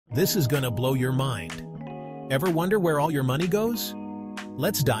This is gonna blow your mind. Ever wonder where all your money goes?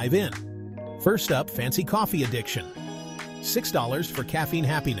 Let's dive in. First up, fancy coffee addiction. $6 for caffeine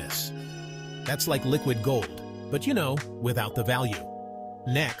happiness. That's like liquid gold, but without the value.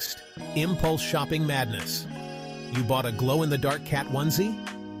 Next, impulse shopping madness. You bought a glow-in-the-dark cat onesie?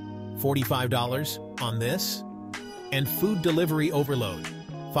 $45 on this? And food delivery overload.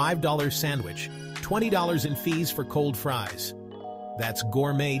 $5 sandwich, $20 in fees for cold fries. That's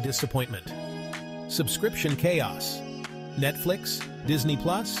gourmet disappointment. Subscription chaos. Netflix, Disney+,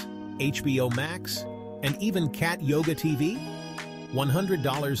 HBO Max, and even Cat Yoga TV?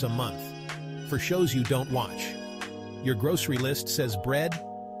 $100 a month for shows you don't watch. Your grocery list says bread,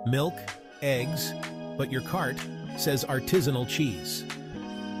 milk, eggs, but your cart says artisanal cheese.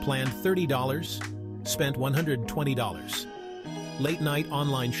 Planned $30, spent $120. Late night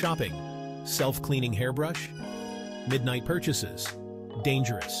online shopping, self-cleaning hairbrush, midnight purchases,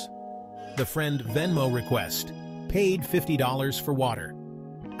 dangerous. The friend Venmo request, paid $50 for water.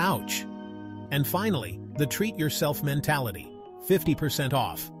 Ouch. And finally, the treat yourself mentality, 50%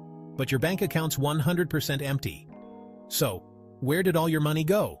 off, but your bank account's 100% empty. So, where did all your money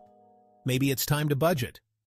go? Maybe it's time to budget.